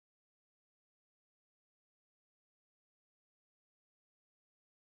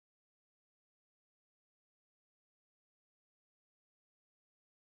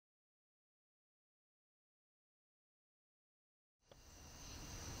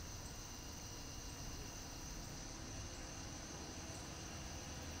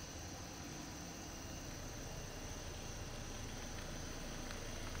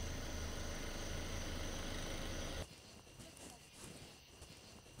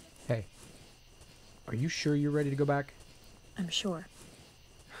Are you sure you're ready to go back? I'm sure.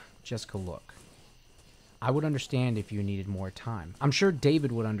 Jessica, look. I would understand if you needed more time. I'm sure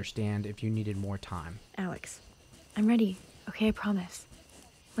David would understand if you needed more time. Alex, I'm ready. Okay, I promise.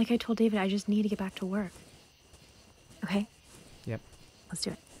 Like I told David, I just need to get back to work. Okay? Yep. Let's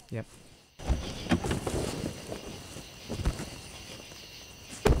do it. Yep.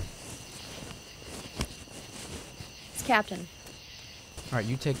 It's Captain. All right,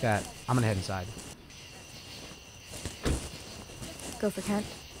 you take that. I'm gonna head inside. Go for Kent.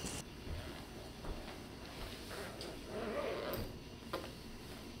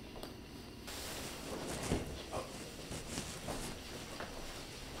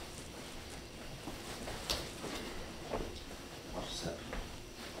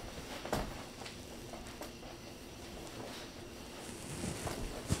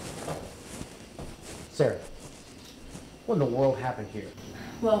 Sarah, what in the world happened here?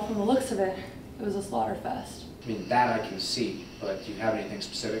 Well, from the looks of it, it was a slaughter fest. I mean, that I can see, but do you have anything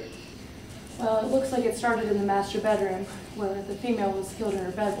specific? Well, it looks like it started in the master bedroom, where the female was killed in her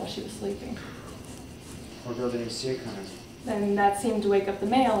bed while she was sleeping. Poor girl didn't even see it coming. Then that seemed to wake up the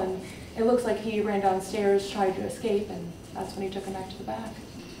male, and it looks like he ran downstairs, tried to escape, and that's when he took him back to the back.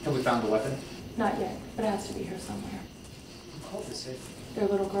 Have we found the weapon? Not yet, but it has to be here somewhere. Who called this in? Their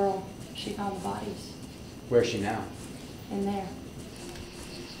little girl, she found the bodies. Where's she now? In there.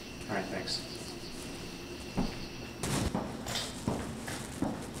 All right, thanks.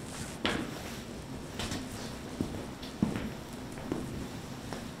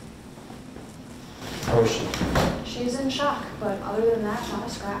 How is she? She's in shock, but other than that, not a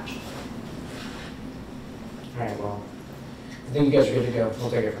scratch. All right, well, I think you guys are good to go. We'll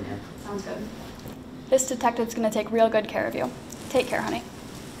take it from here. Sounds good. This detective's gonna take real good care of you. Take care, honey.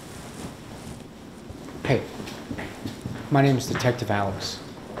 Hey, my name is Detective Alex.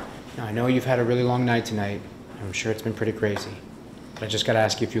 Now, I know you've had a really long night tonight. I'm sure it's been pretty crazy. But I just gotta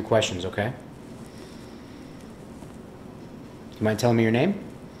ask you a few questions, okay? You mind telling me your name?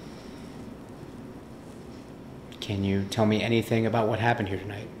 Can you tell me anything about what happened here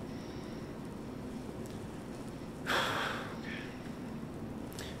tonight?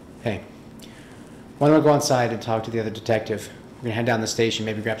 Hey, why don't we go outside and talk to the other detective? We're gonna head down the station,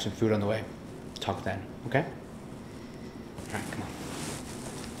 maybe grab some food on the way. Talk then, okay? All right, come on.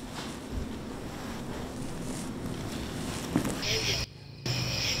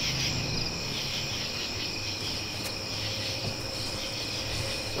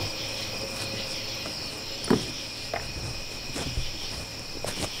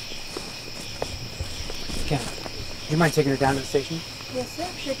 Ken, you mind taking her down to the station? Yes, sir.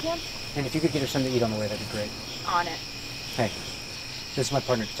 Sure can. And if you could get her something to eat on the way, that'd be great. On it. Hey, this is my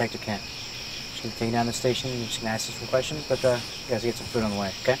partner, Detective Kent. She's gonna take you down to the station, and you're just gonna ask us some questions, but you guys get some food on the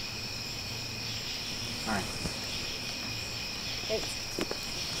way, okay? All right. Thanks.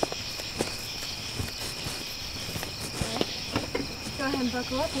 Go ahead and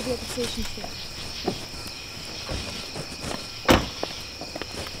buckle up. We'll be at the station soon.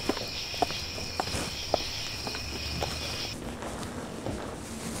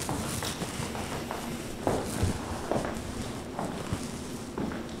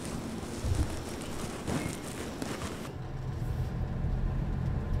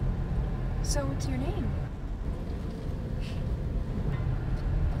 So, what's your name?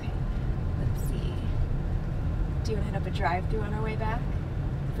 Okay, let's see. Do you want to head up a drive-thru on our way back?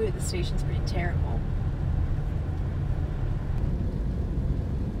 The food at the station's pretty terrible.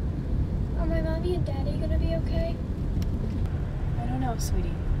 Are my mommy and daddy gonna be okay? I don't know,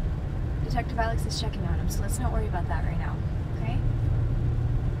 sweetie. Detective Alex is checking on him, so let's not worry about that right now, okay?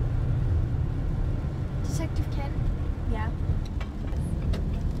 Detective Ken, Yeah?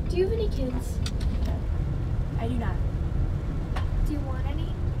 do you have any kids? I do not. Do you want any?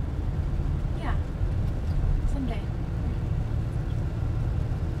 Yeah. Someday.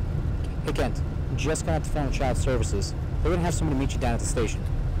 Hey, Kent. Just got off the phone with Child Services. They're gonna have someone to meet you down at the station.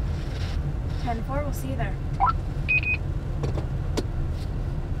 10-4, we'll see you there.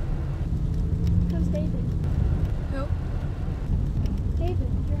 How's David? Who? David,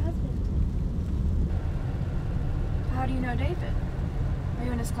 your husband. How do you know David? Are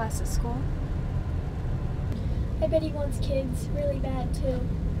you in his class at school? I bet he wants kids really bad, too.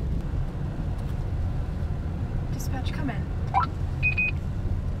 Dispatch, come in.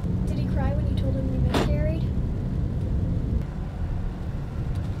 Did he cry when you told him you miscarried?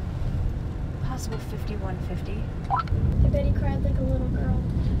 Possible 5150. I bet he cried like a little girl.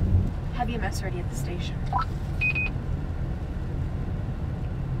 Have you mess ready at the station?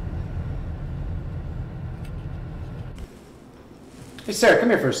 Hey, Sarah, come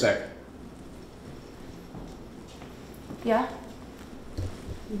here for a sec. Yeah?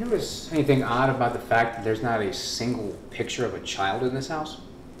 You notice anything odd about the fact that there's not a single picture of a child in this house?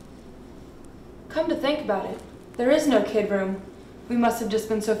 Come to think about it, there is no kid room. We must have just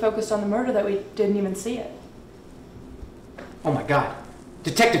been so focused on the murder that we didn't even see it. Oh my God.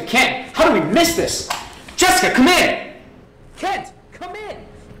 Detective Kent, how did we miss this? Jessica, come in! Kent, come in!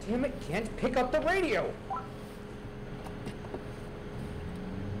 Damn it, Kent, pick up the radio!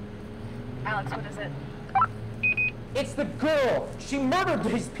 Alex, what is it? It's the girl! She murdered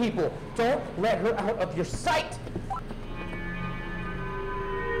these people! Don't let her out of your sight!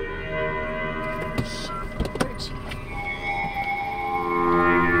 Where'd she go?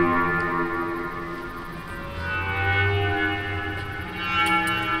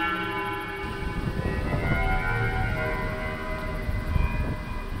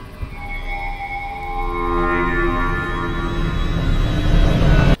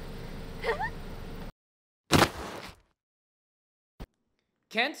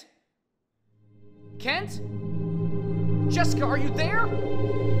 Kent? Kent? Jessica, are you there?